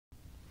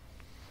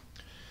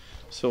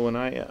So when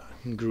I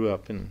grew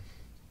up in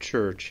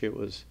church, it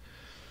was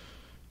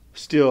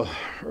still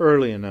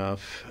early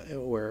enough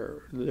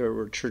where there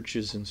were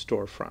churches in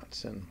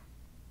storefronts, and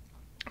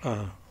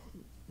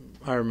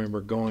I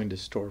remember going to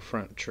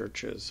storefront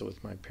churches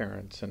with my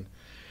parents and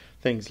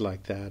things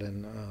like that,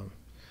 and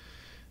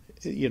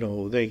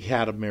they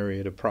had a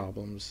myriad of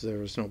problems. There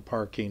was no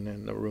parking,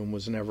 and the room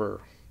was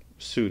never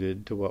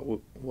suited to what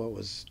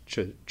was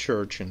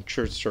church and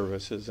church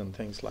services and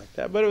things like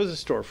that. But it was a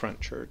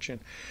storefront church, and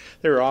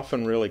they were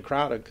often really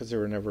crowded because they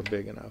were never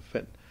big enough.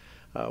 And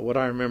what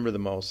I remember the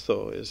most,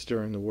 though, is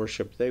during the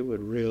worship, they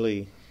would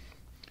really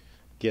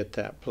get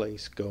that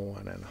place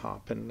going and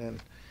hopping,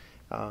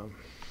 and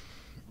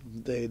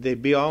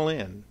they'd be all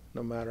in.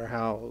 No matter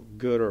how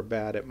good or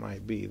bad it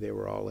might be, they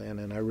were all in,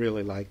 and I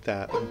really liked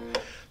that. And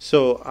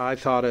so I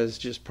thought, as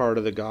just part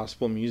of the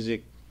gospel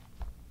music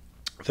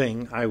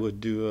thing, I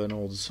would do an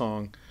old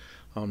song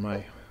on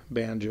my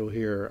banjo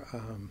here,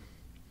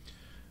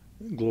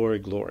 Glory,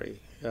 Glory,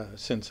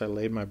 since I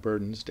laid my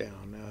burdens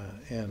down.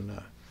 And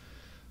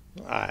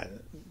I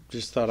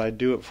just thought I'd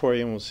do it for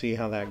you, and we'll see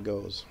how that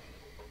goes.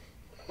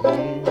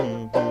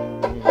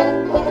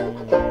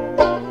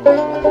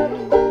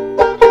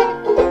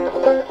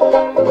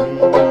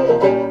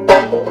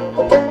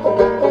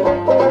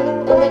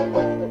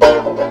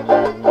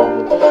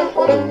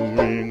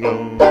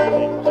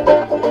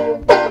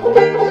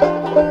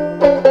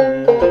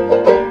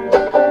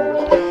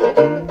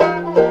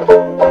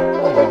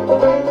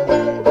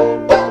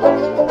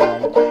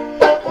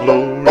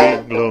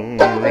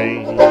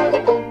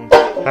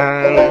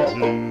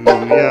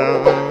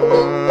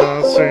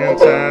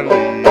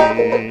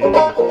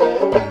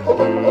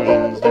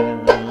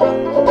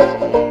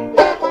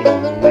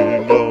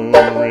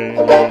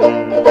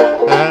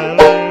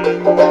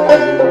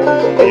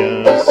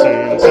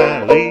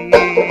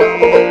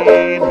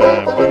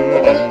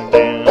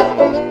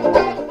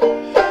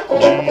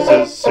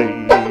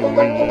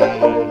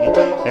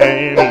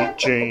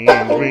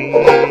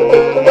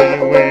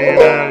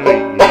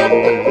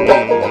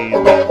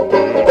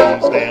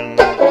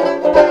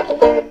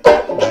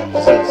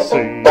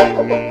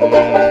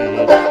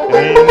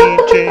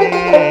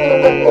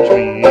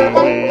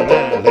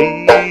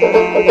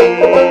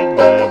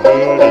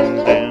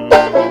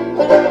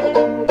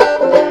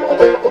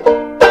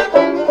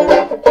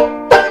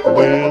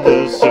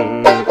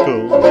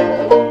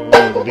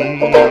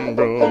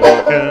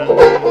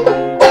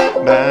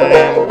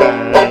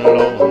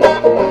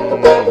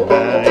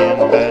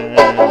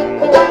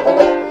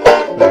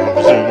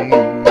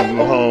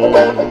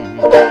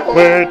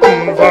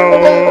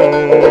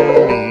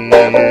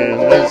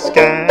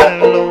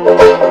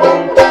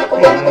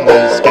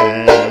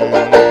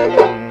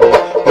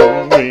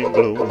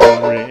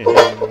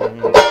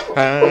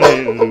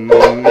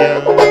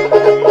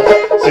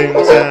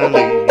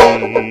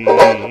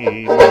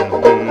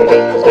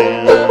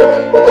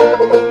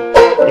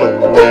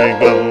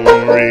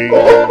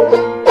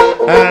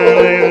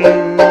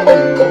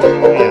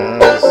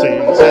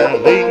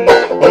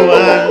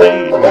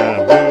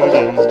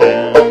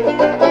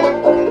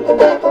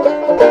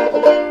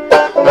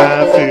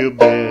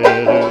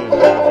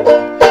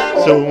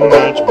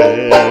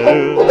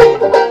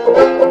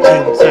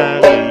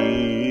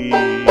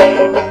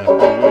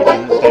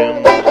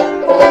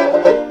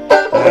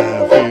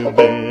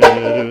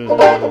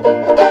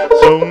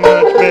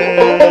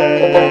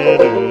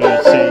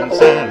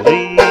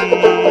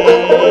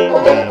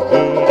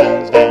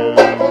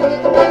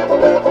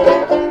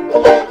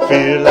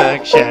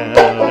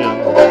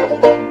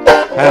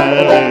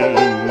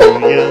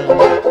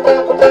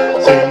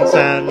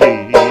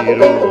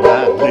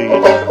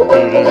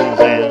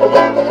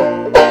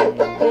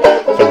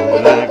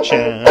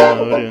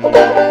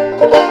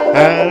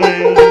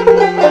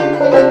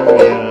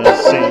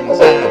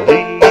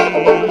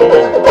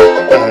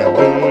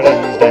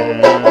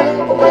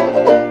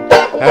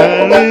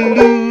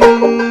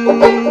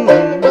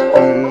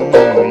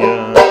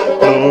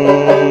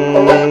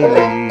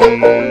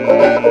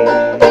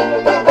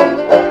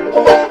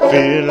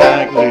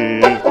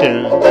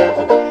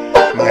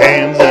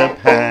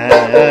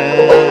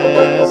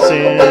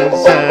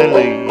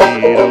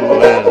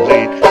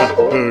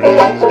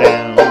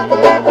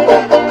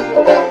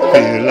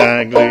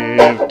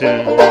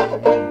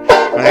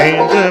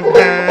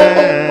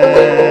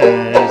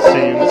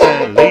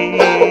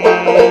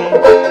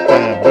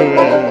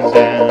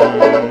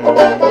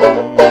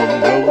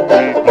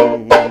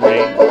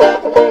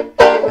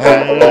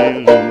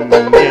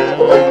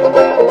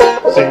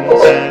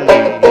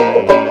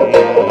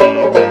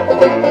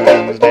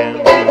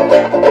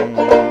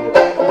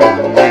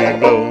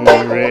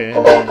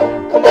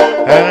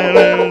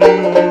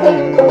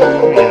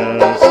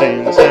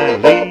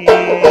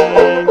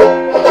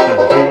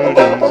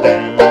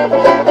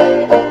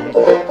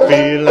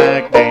 Feel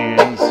like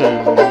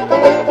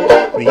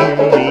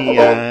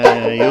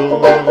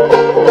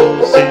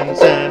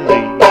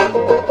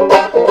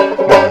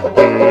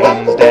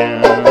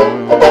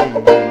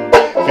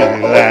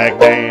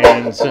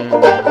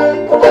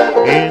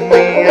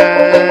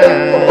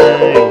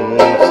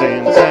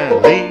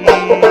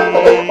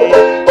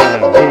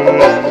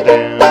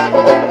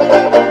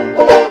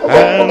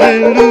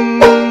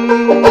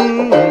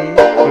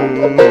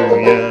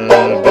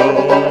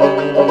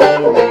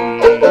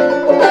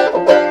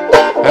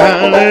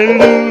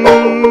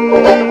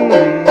Hallelujah.